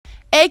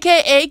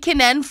aka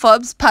Kenan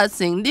Forbes'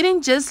 passing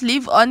didn't just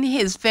leave on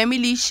his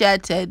family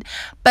shattered,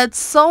 but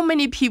so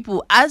many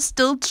people are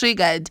still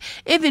triggered.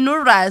 Even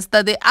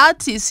Rasta, the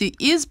artist who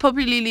is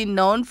popularly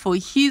known for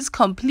his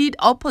complete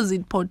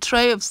opposite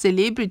portrayal of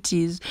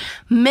celebrities,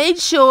 made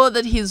sure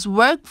that his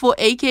work for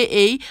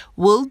aka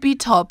will be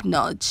top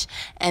notch.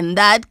 And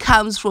that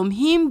comes from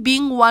him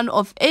being one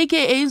of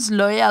aka's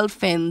loyal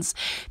fans.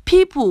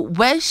 People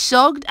were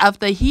shocked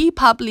after he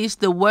published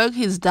the work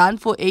he's done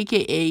for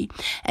aka,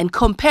 and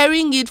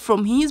comparing it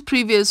from his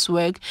previous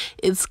work,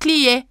 it's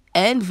clear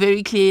and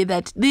very clear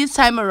that this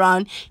time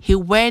around he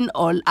went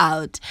all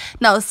out.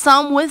 Now,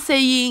 some were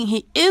saying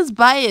he is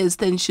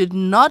biased and should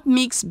not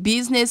mix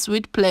business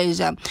with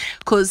pleasure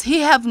because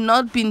he have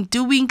not been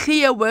doing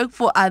clear work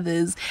for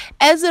others.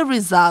 As a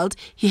result,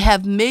 he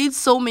have made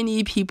so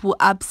many people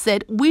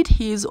upset with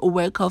his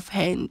work of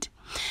hand.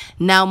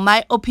 Now,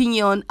 my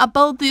opinion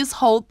about this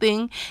whole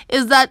thing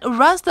is that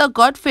Rasta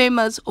got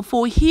famous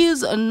for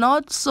his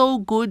not so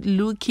good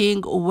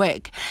looking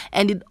work,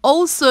 and it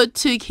also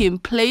took him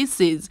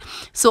places.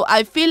 So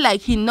I feel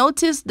like he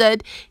noticed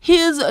that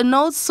his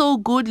not so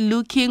good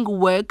looking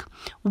work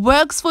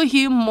works for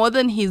him more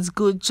than his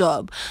good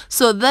job.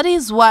 So that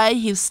is why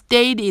he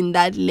stayed in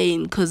that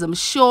lane, because I'm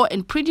sure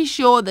and pretty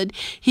sure that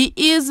he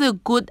is a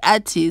good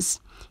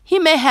artist. He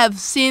may have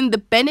seen the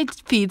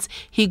benefits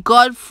he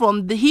got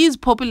from his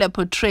popular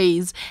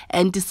portrays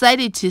and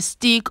decided to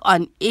stick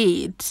on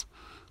it.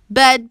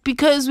 But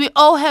because we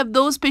all have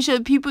those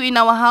special people in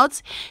our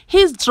hearts,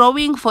 his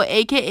drawing for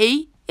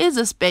aka is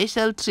a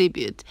special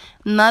tribute.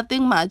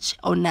 Nothing much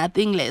or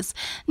nothing less.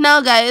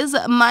 Now guys,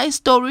 my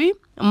story,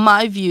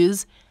 my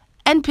views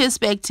and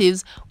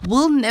perspectives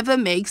will never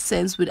make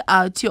sense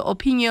without your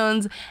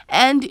opinions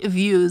and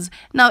views.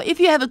 Now, if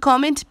you have a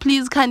comment,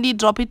 please kindly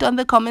drop it on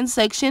the comment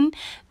section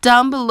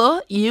down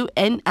below. You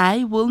and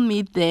I will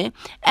meet there.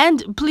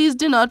 And please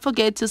do not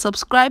forget to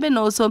subscribe and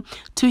also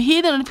to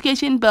hit the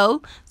notification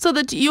bell so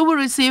that you will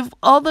receive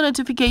all the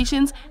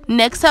notifications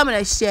next time when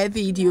I share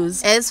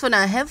videos. As for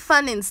now, have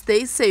fun and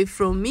stay safe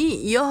from me,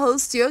 your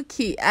host,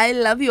 Yoki. I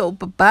love you all.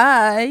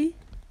 Bye-bye.